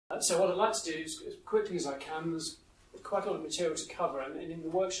So what I'd like to do is, as quickly as I can, there's quite a lot of material to cover, and in the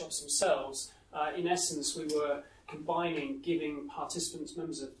workshops themselves, in essence, we were combining giving participants,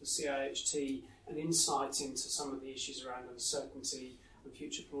 members of the CIHT, an insight into some of the issues around uncertainty and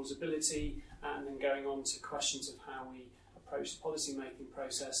future plausibility, and then going on to questions of how we approach the policy-making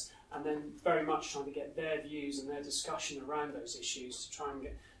process, and then very much trying to get their views and their discussion around those issues to try and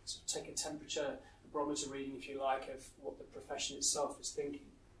take a temperature, a barometer reading, if you like, of what the profession itself is thinking.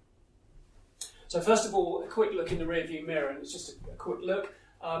 So first of all, a quick look in the rearview mirror, and it's just a quick look.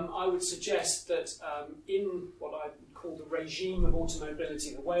 I would suggest that in what I would call the regime of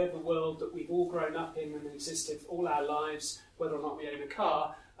automobility, the way of the world that we've all grown up in and existed all our lives, whether or not we own a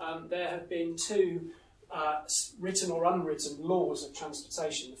car, there have been two written or unwritten laws of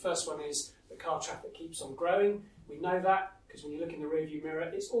transportation. The first one is that car traffic keeps on growing. We know that because when you look in the rearview mirror,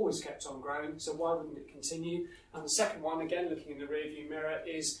 it's always kept on growing, so why wouldn't it continue? And the second one, again looking in the rearview mirror,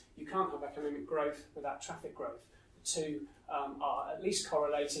 is you can't have economic growth without traffic growth. The two are at least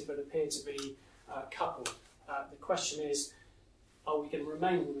correlated but appear to be coupled. The question is, are we going to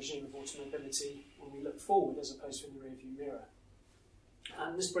remain in the regime of automobility when we look forward as opposed to in the rearview mirror?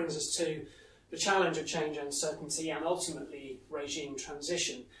 And this brings us to the challenge of change, uncertainty, and ultimately regime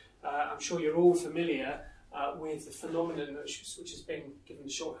transition. I'm sure you're all familiar with the phenomenon which has been given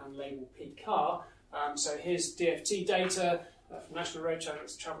the shorthand label PCAR. So here's DFT data from National Road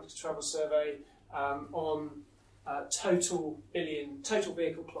Travel Survey on total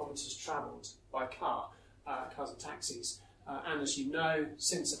vehicle kilometres travelled by car, cars and taxis. And as you know,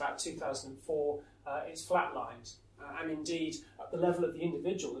 since about 2004, it's flatlined. And indeed, at the level of the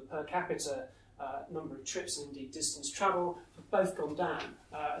individual, the per capita number of trips and indeed distance travel have both gone down,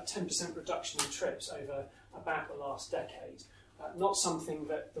 a 10% reduction in trips over about the last decade. Not something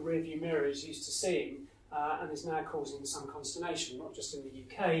that the rearview mirror is used to seeing and is now causing some consternation, not just in the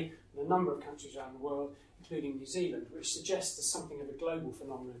UK, but a number of countries around the world, including New Zealand, which suggests there's something of a global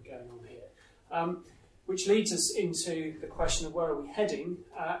phenomenon going on here. Which leads us into the question of where are we heading,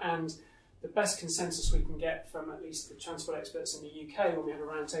 and the best consensus we can get from at least the transport experts in the UK when we had a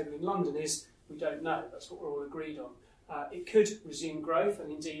roundtable in London is we don't know. That's what we're all agreed on. It could resume growth,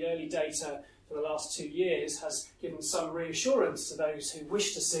 and indeed early data for the last 2 years has given some reassurance to those who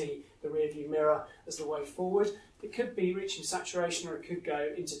wish to see the rearview mirror as the way forward. It could be reaching saturation, or it could go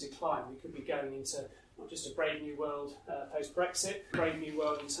into decline. We could be going into not just a brave new world post-Brexit, a brave new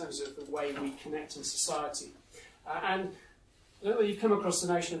world in terms of the way we connect in society. And I don't know if you've come across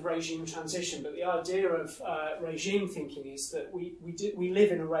the notion of regime transition, but the idea of regime thinking is that we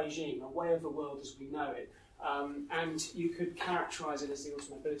live in a regime, a way of the world as we know it. And you could characterise it as the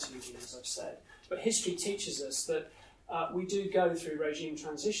automobility regime, as I've said. But history teaches us that we do go through regime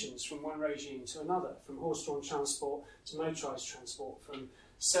transitions from one regime to another, from horse-drawn transport to motorised transport, from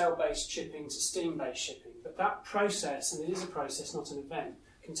sail-based shipping to steam-based shipping. But that process, and it is a process, not an event,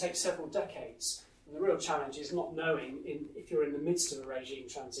 can take several decades. And the real challenge is not knowing if you're in the midst of a regime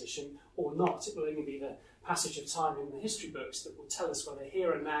transition or not. It will only be the passage of time in the history books that will tell us whether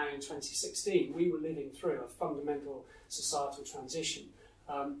here and now in 2016 we were living through a fundamental societal transition.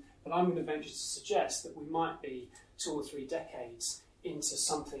 But I'm going to venture to suggest that we might be 2 or 3 decades into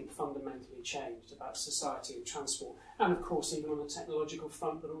something fundamentally changed about society and transport, and of course even on a technological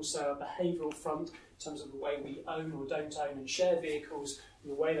front, but also a behavioural front in terms of the way we own or don't own and share vehicles,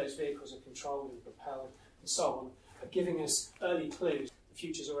 and the way those vehicles are controlled and propelled and so on, are giving us early clues. The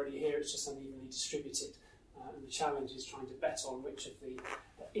future's already here, it's just unevenly distributed, and the challenge is trying to bet on which of the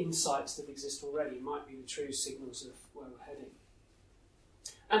insights that exist already might be the true signals of where we're heading.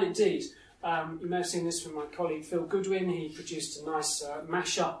 And indeed, you may have seen this from my colleague Phil Goodwin. He produced a nice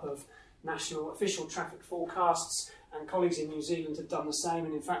mash-up of national official traffic forecasts, and colleagues in New Zealand have done the same.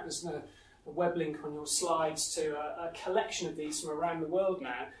 And in fact, there's a web link on your slides to a collection of these from around the world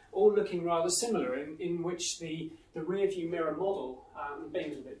now, all looking rather similar, in which the rear-view mirror model, being a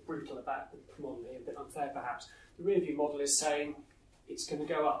little bit brutal about the model here, a bit unfair perhaps, the rear-view model is saying it's going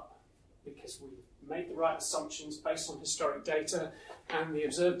to go up because we made the right assumptions based on historic data, and the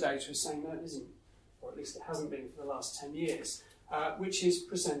observed data is saying no, it isn't, or at least it hasn't been for the last 10 years, which is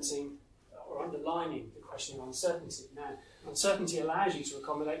presenting or underlining the question of uncertainty. Now, uncertainty allows you to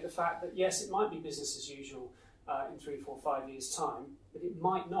accommodate the fact that yes, it might be business as usual in 3, 4, 5 years' time, but it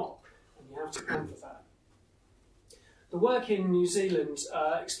might not, and you have to plan for that. The work in New Zealand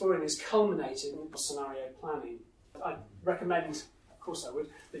exploring this culminated in scenario planning. I recommend, of course I would,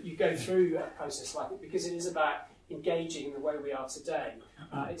 that you go through a process like it, because it is about engaging in the way we are today.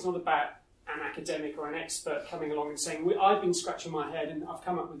 It's not about an academic or an expert coming along and saying, I've been scratching my head and I've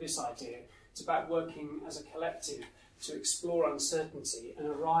come up with this idea. It's about working as a collective to explore uncertainty and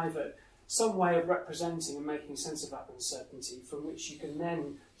arrive at some way of representing and making sense of that uncertainty from which you can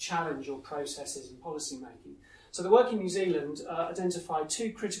then challenge your processes and policy making. So the work in New Zealand identified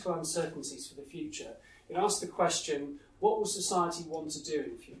two critical uncertainties for the future. It asked the question, what will society want to do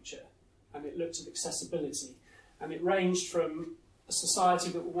in the future? And it looked at accessibility. And it ranged from a society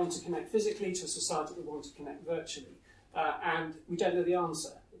that will want to connect physically to a society that will want to connect virtually. And we don't know the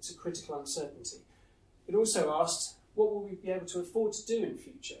answer. It's a critical uncertainty. It also asked, what will we be able to afford to do in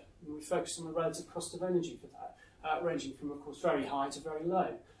future? And we focused on the relative cost of energy for that, ranging from, of course, very high to very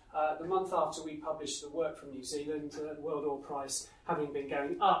low. The month after we published the work from New Zealand, the world oil price having been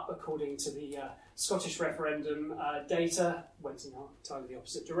going up according to the Scottish referendum data, went in entirely the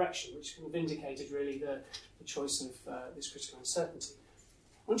opposite direction, which kind of indicated really the choice of this critical uncertainty.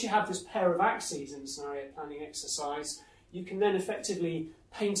 Once you have this pair of axes in the scenario planning exercise, you can then effectively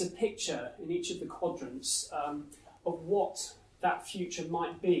paint a picture in each of the quadrants of what that future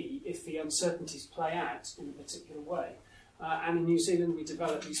might be if the uncertainties play out in a particular way. And in New Zealand, we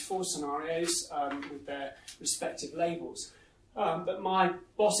developed these 4 scenarios with their respective labels. But my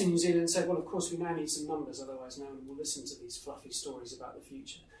boss in New Zealand said, well, of course, we now need some numbers, otherwise no one will listen to these fluffy stories about the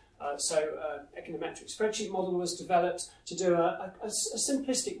future. So econometric spreadsheet model was developed to do a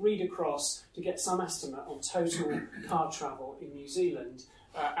simplistic read across to get some estimate on total car travel in New Zealand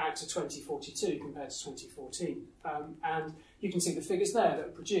out to 2042 compared to 2014. And you can see the figures there that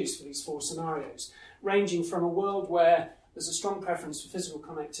were produced for these 4 scenarios, ranging from a world where there's a strong preference for physical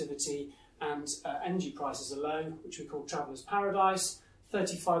connectivity and energy prices are low, which we call traveller's paradise,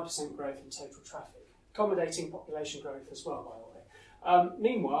 35% growth in total traffic, accommodating population growth as well, by the way.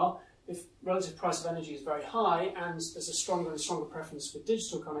 Meanwhile, if relative price of energy is very high and there's a stronger and stronger preference for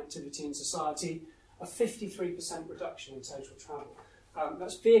digital connectivity in society, a 53% reduction in total travel.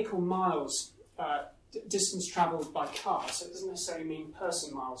 That's vehicle miles, distance travelled by car, so it doesn't necessarily mean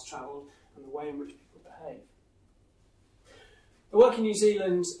person miles travelled and the way in which people behave. The work in New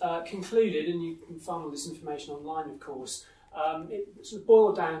Zealand concluded, and you can find all this information online, of course. It sort of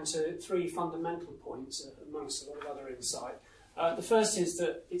boiled down to 3 fundamental points, amongst a lot of other insight. The first is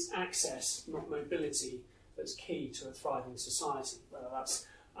that it's access, not mobility, that's key to a thriving society, whether that's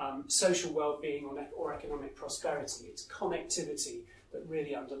social well-being or economic prosperity. It's connectivity that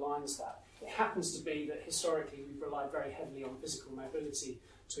really underlines that. It happens to be that historically we've relied very heavily on physical mobility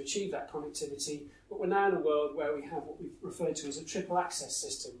to achieve that connectivity, but we're now in a world where we have what we've referred to as a triple access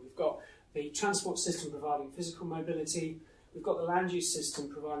system. We've got the transport system providing physical mobility, we've got the land use system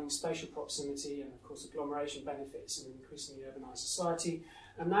providing spatial proximity and of course agglomeration benefits in an increasingly urbanised society,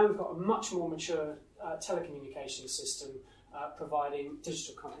 and now we've got a much more mature telecommunications system providing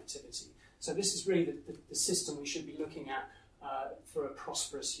digital connectivity. So this is really the system we should be looking at for a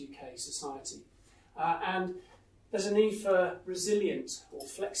prosperous UK society. And there's a need for resilient or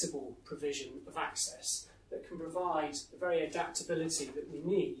flexible provision of access that can provide the very adaptability that we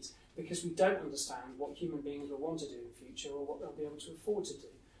need, because we don't understand what human beings will want to do in the future or what they'll be able to afford to do.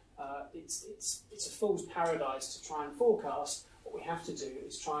 It's a fool's paradise to try and forecast. What we have to do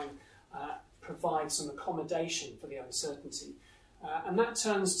is try and provide some accommodation for the uncertainty. And that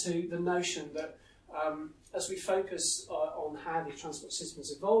turns to the notion that as we focus on how the transport system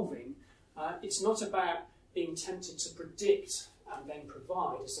is evolving, it's not about being tempted to predict and then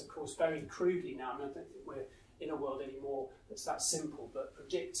provide. It's of course very crudely now, and I don't think we're in a world anymore that's that simple, but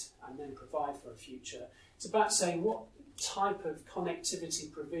predict and then provide for a future. It's about saying what type of connectivity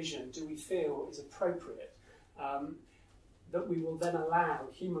provision do we feel is appropriate, that we will then allow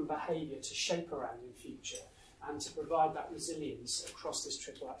human behaviour to shape around in future and to provide that resilience across this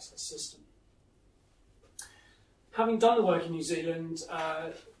triple access system. Having done the work in New Zealand,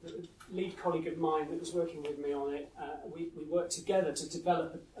 the lead colleague of mine that was working with me on it, we worked together to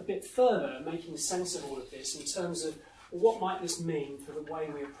develop a bit further, making sense of all of this in terms of what might this mean for the way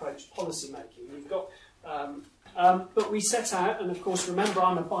we approach policy making. We've got, but we set out, and of course, remember,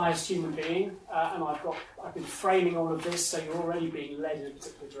 I'm a biased human being, and I've been framing all of this, so you're already being led in a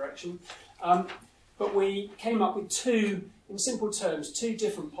particular direction. But we came up with in simple terms, two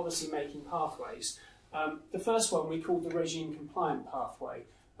different policy making pathways. The first one we called the regime compliant pathway,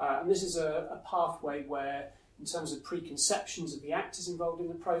 and this is a pathway where, in terms of preconceptions of the actors involved in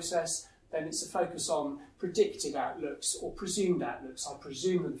the process, then it's a focus on predicted outlooks or presumed outlooks. I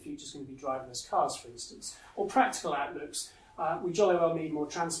presume that the future is going to be driverless cars, for instance. Or practical outlooks. We jolly well need more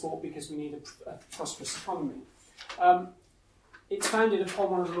transport because we need a prosperous economy. It's founded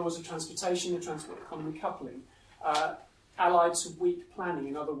upon one of the laws of transportation, the transport economy coupling, allied to weak planning.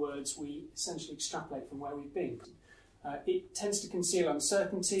 In other words, we essentially extrapolate from where we've been. It tends to conceal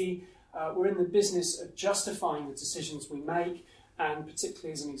uncertainty, We're in the business of justifying the decisions we make, and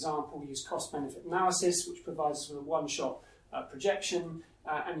particularly as an example, we use cost-benefit analysis, which provides us with a one-shot projection,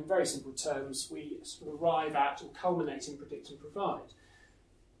 and in very simple terms, we sort of arrive at or culminate in predict and provide.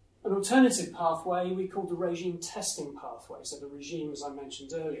 An alternative pathway we call the regime testing pathway, so the regime, as I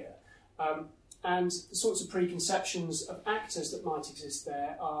mentioned earlier. And the sorts of preconceptions of actors that might exist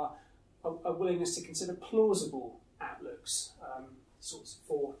there are a willingness to consider plausible outlooks, sorts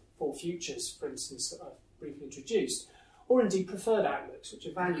of for futures, for instance, that I've briefly introduced, or indeed preferred outlooks, which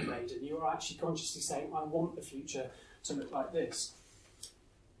are value-made, and you're actually consciously saying, I want the future to look like this.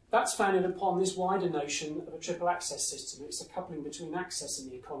 That's founded upon this wider notion of a triple access system. It's a coupling between access and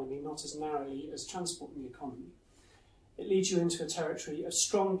the economy, not as narrowly as transport in the economy. It leads you into a territory of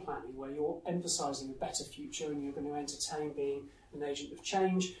strong planning, where you're emphasising a better future and you're going to entertain being an agent of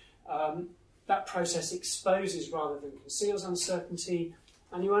change. That process exposes rather than conceals uncertainty,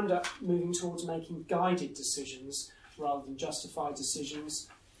 and you end up moving towards making guided decisions rather than justified decisions.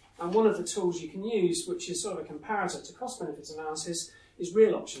 And one of the tools you can use, which is sort of a comparator to cost-benefit analysis, is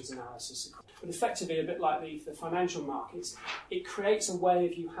real options analysis. But effectively, a bit like the financial markets, it creates a way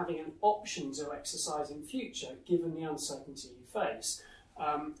of you having an option to exercise in future, given the uncertainty you face.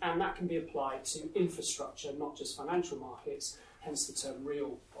 And that can be applied to infrastructure, not just financial markets, hence the term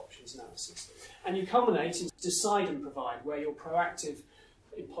real options analysis. And you culminate in decide and provide, where you're proactive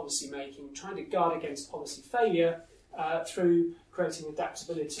in policy making, trying to guard against policy failure through creating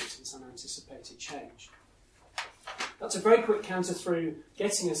adaptability to this unanticipated change. That's a very quick counter through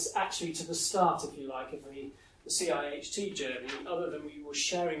getting us actually to the start, if you like, of the CIHT journey, other than we were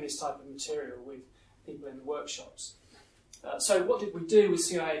sharing this type of material with people in the workshops. So what did we do with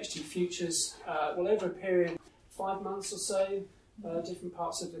CIHT Futures? Well, over a period of 5 months or so, different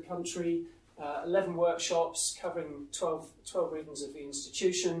parts of the country, 11 workshops covering 12 regions of the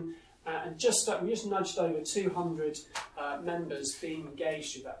institution, and we just nudged over 200 members being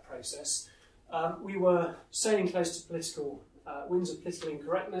engaged with that process. We were sailing close to political winds of political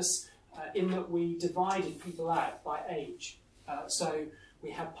incorrectness in that we divided people out by age. So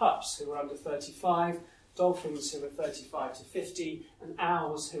we had pups who were under 35, dolphins who were 35 to 50, and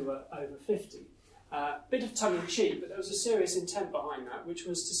owls who were over 50. Bit of tongue-in-cheek, but there was a serious intent behind that, which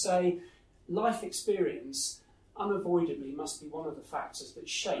was to say life experience unavoidably must be one of the factors that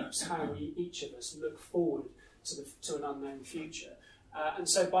shapes how we, each of us, look forward to an unknown future. And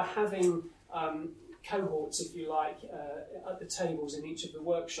so by having cohorts, if you like, at the tables in each of the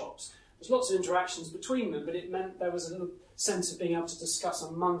workshops, there's lots of interactions between them, but it meant there was a little sense of being able to discuss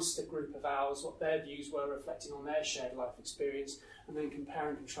amongst a group of owls what their views were, reflecting on their shared life experience, and then compare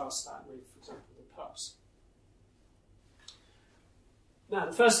and contrast that with, for example, the pups. Now,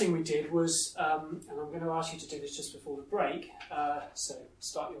 the first thing we did was, and I'm going to ask you to do this just before the break, so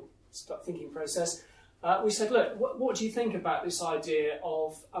start your thinking process. We said, look, what do you think about this idea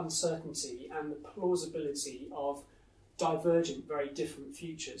of uncertainty and the plausibility of divergent, very different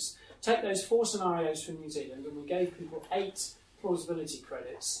futures? Take those 4 scenarios from New Zealand, and we gave people 8 plausibility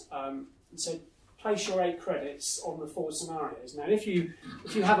credits, and said, place your 8 credits on the 4 scenarios. Now, if you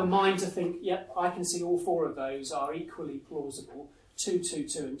have a mind to think, yep, I can see all 4 of those are equally plausible, 2, 2,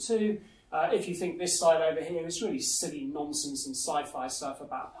 2, and 2. If you think this side over here is really silly nonsense and sci-fi stuff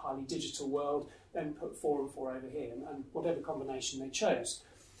about a highly digital world, then put 4 and 4 over here, and whatever combination they chose.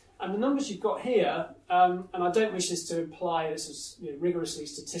 And the numbers you've got here, and I don't wish this to imply this is rigorously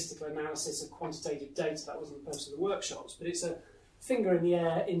statistical analysis of quantitative data, that wasn't the purpose of the workshops, but it's a finger in the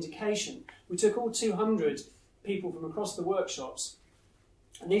air indication. We took all 200 people from across the workshops,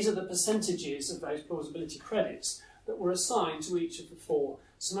 and these are the percentages of those plausibility credits that were assigned to each of the 4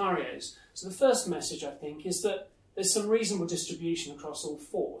 scenarios. So the first message, I think, is that there's some reasonable distribution across all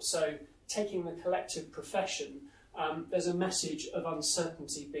 4. So taking the collective profession, there's a message of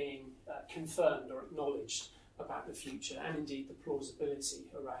uncertainty being confirmed or acknowledged about the future, and indeed the plausibility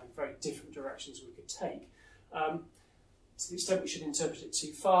around very different directions we could take. To the extent we should interpret it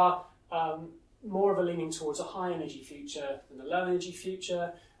too far, more of a leaning towards a high energy future than a low energy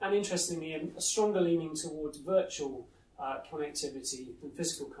future, and interestingly a stronger leaning towards virtual connectivity than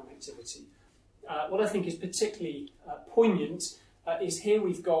physical connectivity. What I think is particularly poignant is here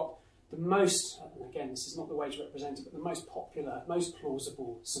we've got the most, and again this is not the way to represent it, but the most popular, most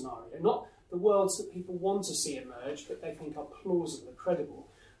plausible scenario. Not the worlds that people want to see emerge, but they think are plausible and credible.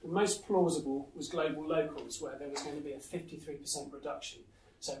 The most plausible was global locals, where there was going to be a 53% reduction.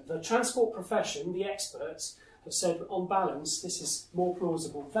 So the transport profession, the experts, have said on balance this is more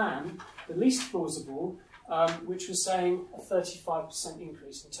plausible than the least plausible, which was saying a 35%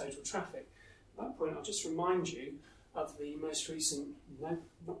 increase in total traffic. At that point, I'll just remind you of the most recent, no,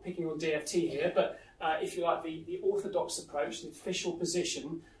 not picking on DFT here, but if you like, the orthodox approach, the official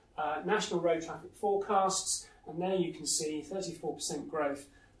position, national road traffic forecasts, and there you can see 34% growth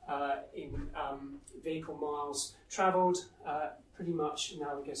in vehicle miles travelled, pretty much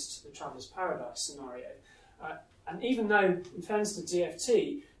analogous to the traveller's paradise scenario. And even though, in fairness to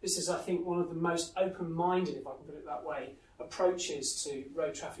DFT, this is, I think, one of the most open-minded, if I can put it that way, approaches to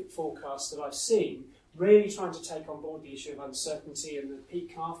road traffic forecasts that I've seen, really trying to take on board the issue of uncertainty and the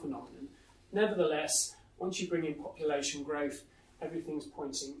peak car phenomenon. Nevertheless, once you bring in population growth, everything's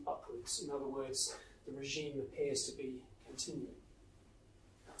pointing upwards. In other words, the regime appears to be continuing.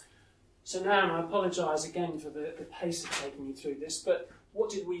 So now, and I apologise again for the pace of taking you through this, but what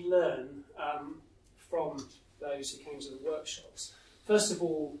did we learn from those who came to the workshops? First of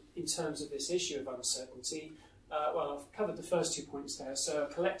all, in terms of this issue of uncertainty, well, I've covered the first 2 points there, so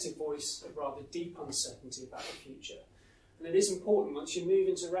a collective voice of rather deep uncertainty about the future. And it is important, once you move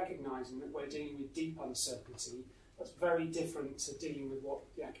into recognising that we're dealing with deep uncertainty, that's very different to dealing with what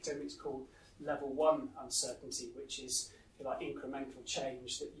the academics call level 1 uncertainty, which is, if you like, incremental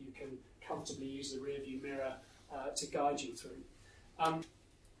change that you can comfortably use the rearview mirror to guide you through.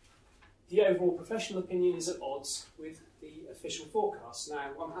 The overall professional opinion is at odds with the official forecasts. Now,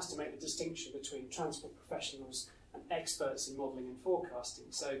 one has to make the distinction between transport professionals and experts in modelling and forecasting.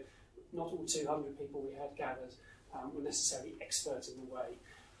 So not all 200 people we had gathered were necessarily expert in the way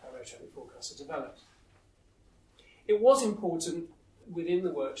road traffic forecasts are developed. It was important within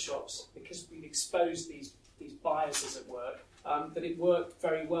the workshops, because we'd exposed these biases at work, that it worked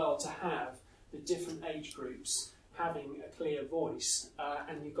very well to have the different age groups having a clear voice,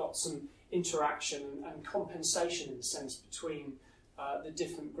 and you got some interaction and compensation, in a sense, between the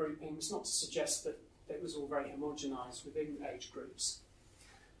different groupings, not to suggest that it was all very homogenised within age groups.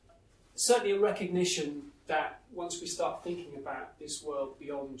 Certainly a recognition that once we start thinking about this world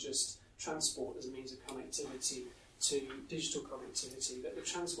beyond just transport as a means of connectivity to digital connectivity, that the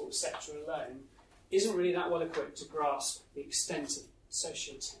transport sector alone isn't really that well equipped to grasp the extent of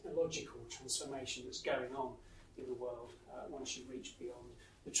socio-technological transformation that's going on in the world once you reach beyond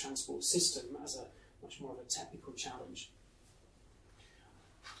the transport system as a much more of a technical challenge.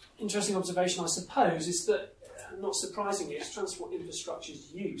 Interesting observation, I suppose, is that, not surprisingly, it's transport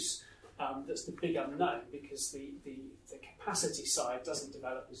infrastructure's use that's the big unknown, because the capacity side doesn't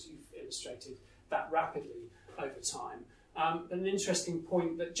develop, as you've illustrated, that rapidly over time. But an interesting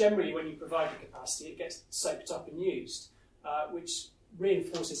point that generally when you provide the capacity, it gets soaked up and used, which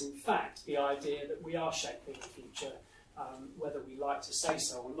reinforces, in fact, the idea that we are shaping the future, whether we like to say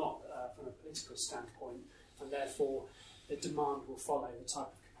so or not, from a political standpoint, and therefore the demand will follow the type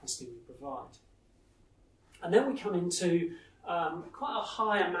of capacity we provide. And then we come into quite a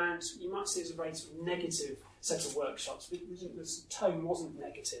high amount, you might see as a very sort of negative set of workshops. The tone wasn't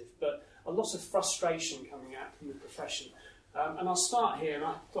negative, but a lot of frustration coming out from the profession. And I'll start here, and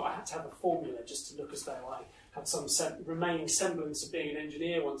I thought I had to have a formula just to look as though I had some remaining semblance of being an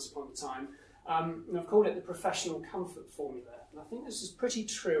engineer once upon a time. And I've called it the professional comfort formula. And I think this is pretty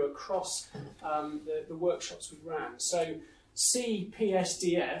true across the workshops we ran. So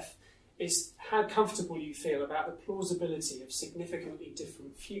CPSDF is how comfortable you feel about the plausibility of significantly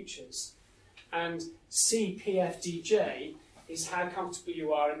different futures. And CPFDJ is how comfortable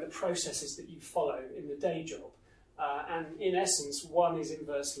you are in the processes that you follow in the day job. And in essence, one is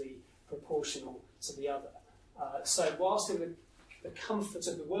inversely proportional to the other. So whilst in the comfort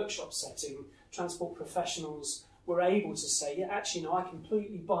of the workshop setting, transport professionals were able to say, yeah, actually, no, I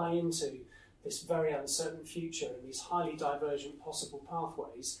completely buy into this very uncertain future and these highly divergent possible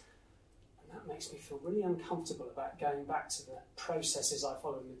pathways. And that makes me feel really uncomfortable about going back to the processes I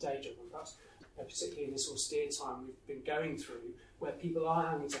follow in the day job. And perhaps, particularly in this austere time we've been going through, where people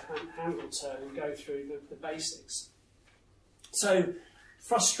are having to handle turn and go through the basics. So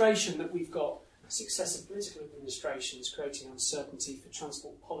frustration that we've got successive political administrations creating uncertainty for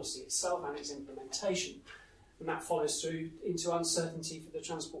transport policy itself and its implementation, and that follows through into uncertainty for the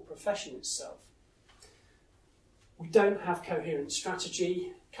transport profession itself. We don't have coherent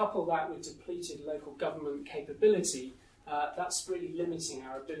strategy. Couple that with depleted local government capability, that's really limiting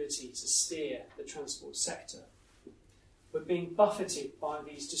our ability to steer the transport sector. We're being buffeted by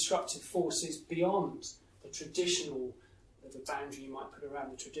these disruptive forces beyond the traditional, the boundary you might put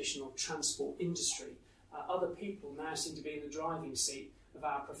around the traditional transport industry. Other people now seem to be in the driving seat of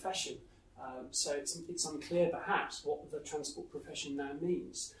our profession. So it's unclear perhaps what the transport profession now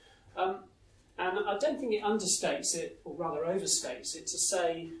means. And I don't think it understates it, or rather overstates it, to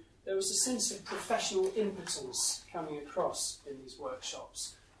say there was a sense of professional impotence coming across in these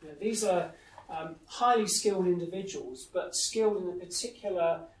workshops. You know, these are highly skilled individuals, but skilled in a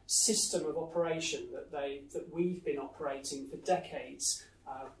particular system of operation that we've been operating for decades,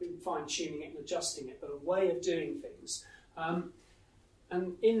 been fine-tuning it and adjusting it, but a way of doing things.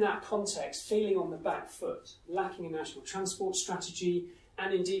 And in that context, feeling on the back foot, lacking a national transport strategy,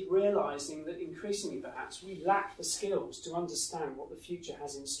 and indeed realising that increasingly perhaps we lack the skills to understand what the future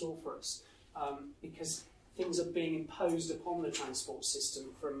has in store for us, because things are being imposed upon the transport system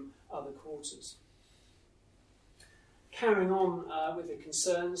from other quarters. Carrying on with the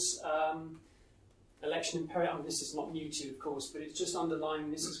concerns, election imperative, this is not new to you of course, but it's just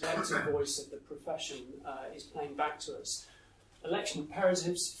underlining this is what the voice of the profession is playing back to us. Election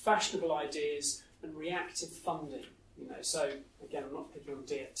imperatives, fashionable ideas and reactive funding. So again, I'm not picking on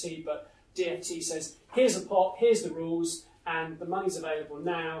DFT, but DFT says, here's a pot, here's the rules, and the money's available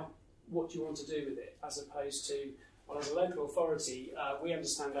now, what do you want to do with it? As opposed to, well, as a local authority, we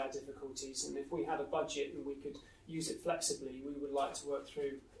understand our difficulties, and if we had a budget and we could use it flexibly, we would like to work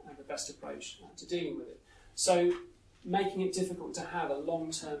through the best approach to dealing with it. So making it difficult to have a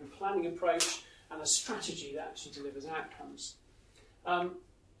long-term planning approach and a strategy that actually delivers outcomes.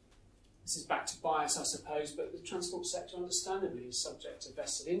 This is back to bias, I suppose, but the transport sector understandably is subject to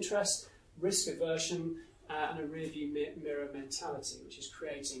vested interest, risk aversion, and a rearview mirror mentality, which is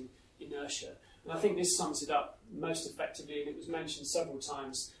creating inertia. And I think this sums it up most effectively, and it was mentioned several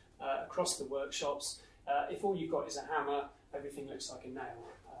times across the workshops. If all you've got is a hammer, everything looks like a nail.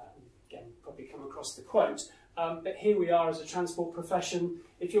 Again, probably come across the quote. But here we are as a transport profession.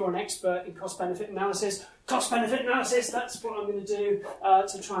 If you're an expert in cost-benefit analysis, that's what I'm going to do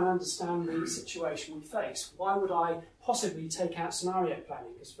to try and understand the situation we face. Why would I possibly take out scenario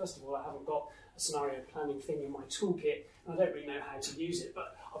planning? Because first of all, I haven't got a scenario planning thing in my toolkit, and I don't really know how to use it,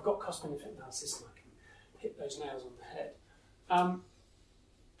 but I've got cost-benefit analysis and I can hit those nails on the head.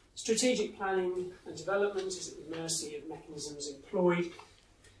 Strategic planning and development is at the mercy of mechanisms employed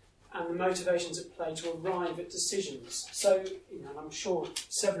and the motivations at play to arrive at decisions. So, and I'm sure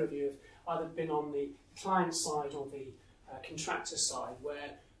several of you have either been on the client side or the contractor side,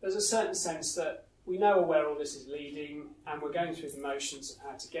 where there's a certain sense that we know where all this is leading and we're going through the motions of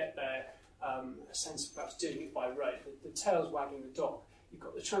how to get there, a sense of perhaps doing it by rote. The tail's wagging the dog. You've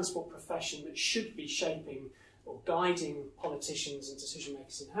got the transport profession that should be shaping or guiding politicians and decision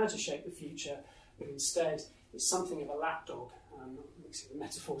makers in how to shape the future, but instead it's something of a lapdog, mixing the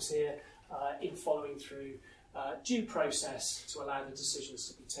metaphors here, in following through due process to allow the decisions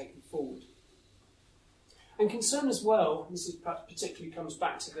to be taken forward. And concern as well, this is perhaps particularly comes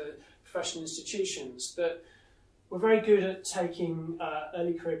back to the professional institutions, that we're very good at taking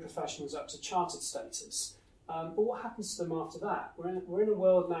early career professionals up to chartered status. But what happens to them after that? We're in a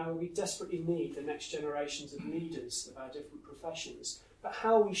world now where we desperately need the next generations of leaders of our different professions. But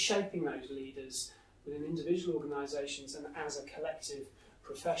how are we shaping those leaders within individual organisations and as a collective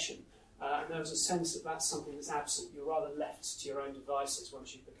profession? And there was a sense that that's something that's absent. You're rather left to your own devices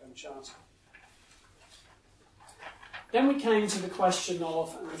once you've become chartered. Then we came to the question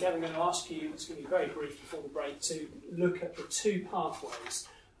of, and again I'm going to ask you, it's going to be very brief before the break, to look at the two pathways.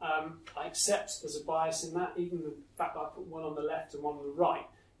 I accept there's a bias in that, even the fact that I put one on the left and one on the right.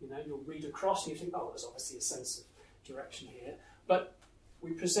 You'll read across and you think, oh, there's obviously a sense of direction here. But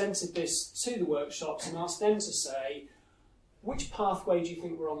we presented this to the workshops and asked them to say, which pathway do you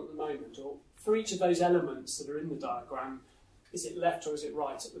think we're on at the moment? Or for each of those elements that are in the diagram, is it left or is it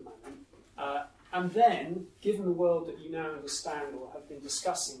right at the moment? And then, given the world that you now understand or have been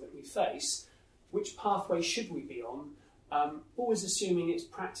discussing that we face, which pathway should we be on? Always assuming it's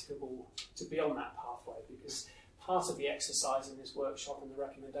practicable to be on that pathway, because part of the exercise in this workshop and the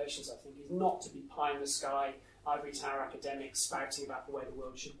recommendations, I think, is not to be pie in the sky, ivory tower academics spouting about the way the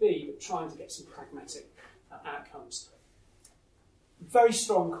world should be, but trying to get some pragmatic outcomes. Very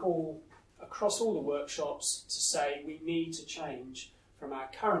strong call across all the workshops to say we need to change from our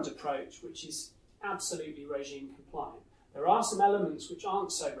current approach, which is absolutely regime compliant. There are some elements which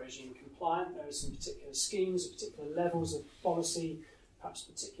aren't so regime compliant. There are some particular schemes, particular levels of policy, perhaps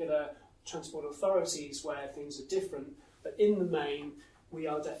particular transport authorities where things are different, but in the main, we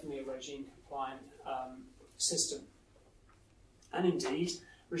are definitely a regime compliant system. And indeed,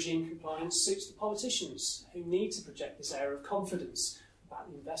 regime compliance suits the politicians who need to project this air of confidence about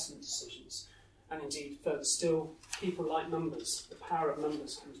investment decisions. And indeed, further still, people like numbers. The power of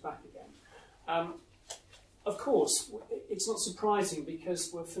numbers comes back again. Of course, it's not surprising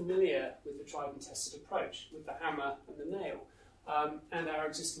because we're familiar with the tried and tested approach, with the hammer and the nail, and our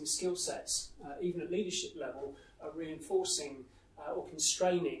existing skill sets, even at leadership level, are reinforcing or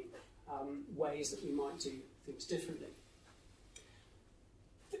constraining ways that we might do things differently.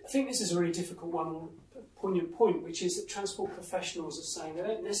 I think this is a really difficult one, or a poignant point, which is that transport professionals are saying they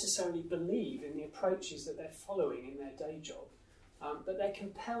don't necessarily believe in the approaches that they're following in their day job, but they're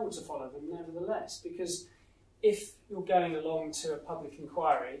compelled to follow them nevertheless, because if you're going along to a public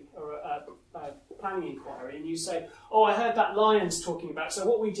inquiry or a planning inquiry and you say, oh, I heard that Lyons talking about, so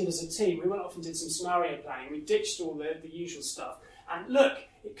what we did as a team, we went off and did some scenario planning, we ditched all the usual stuff, and look,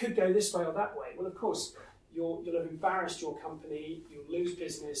 it could go this way or that way. Well, of course, you'll have embarrassed your company, you'll lose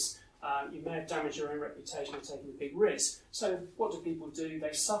business, you may have damaged your own reputation or taken a big risk. So what do people do?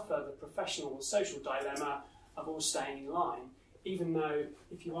 They suffer the professional or social dilemma of all staying in line, even though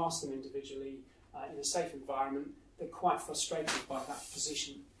if you ask them individually in a safe environment, they're quite frustrated by that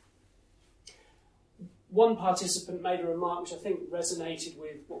position. One participant made a remark which I think resonated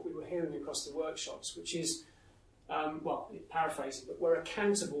with what we were hearing across the workshops, which is, well, paraphrasing, but we're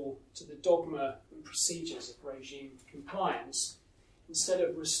accountable to the dogma and procedures of regime compliance instead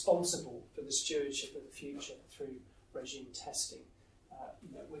of responsible for the stewardship of the future through regime testing.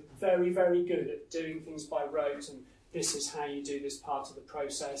 We're very, very good at doing things by rote, and this is how you do this part of the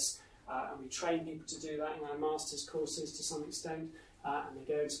process, and we train people to do that in our master's courses to some extent, and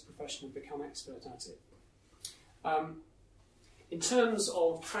they go into the profession and become expert at it. In terms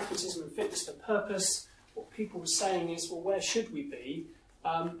of pragmatism and fitness for purpose, what people were saying is, well, where should we be?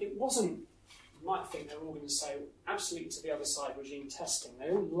 It wasn't, you might think they were all going to say, absolutely to the other side, regime testing. They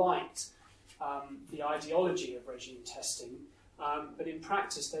all liked the ideology of regime testing, but in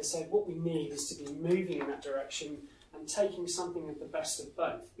practice they said what we need is to be moving in that direction and taking something of the best of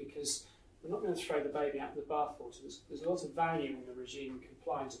both, because we're not going to throw the baby out with the bathwater. There's a lot of value in the regime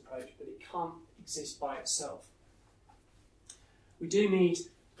compliance approach, but it can't exist by itself. We do need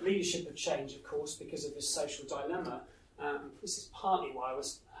leadership of change, of course, because of this social dilemma. This is partly why I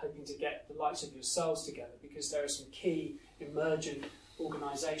was hoping to get the likes of yourselves together, because there are some key emergent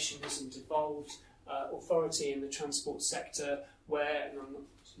organisations and devolved authority in the transport sector where, and I'm not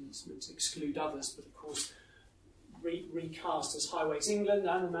meant to exclude others, but of course recast as Highways England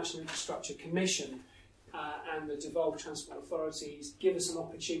and the National Infrastructure Commission and the devolved transport authorities give us an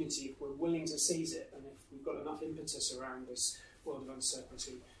opportunity, if we're willing to seize it and if we've got enough impetus around this world of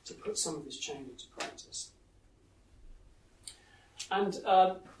uncertainty, to put some of this change into practice. And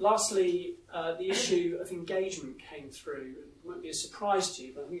lastly, the issue of engagement came through. It won't be a surprise to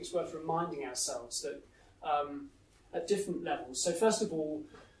you, but I think it's worth reminding ourselves that at different levels. So first of all,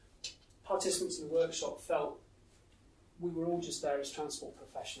 participants in the workshop felt we were all just there as transport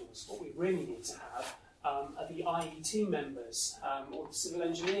professionals. What we really need to have are the IET members, or the civil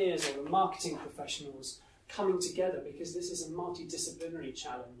engineers, or the marketing professionals coming together, because this is a multidisciplinary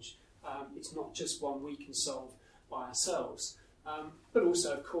challenge. It's not just one we can solve by ourselves. But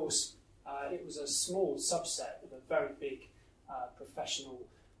also, of course, it was a small subset of a very big professional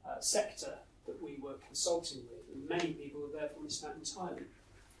sector that we were consulting with, and many people were therefore missed out entirely.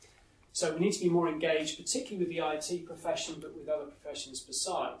 So we need to be more engaged, particularly with the IT profession, but with other professions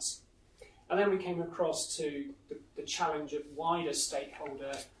besides. And then we came across to the challenge of wider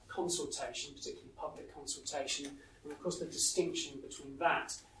stakeholder consultation, particularly public consultation, and of course the distinction between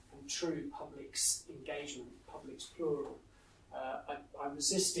that and true public's engagement, public's plural. I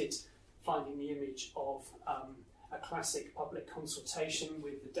resisted finding the image of a classic public consultation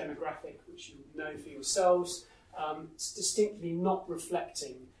with the demographic, which you know for yourselves. It's distinctly not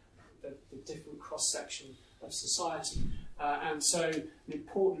reflecting the different cross-section of society. And so an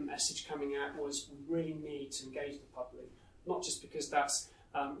important message coming out was we really need to engage the public, not just because that's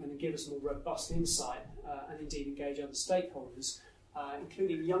going to give us more robust insight and indeed engage other stakeholders,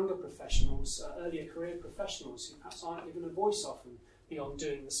 including younger professionals, earlier career professionals who perhaps aren't given a voice often beyond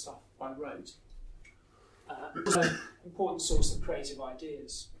doing the stuff by rote. It's an important source of creative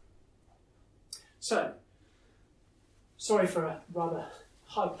ideas. So, sorry for a rather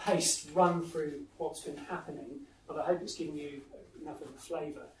high-paced run through what's been happening, but I hope it's given you enough of a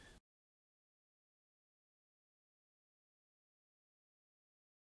flavour.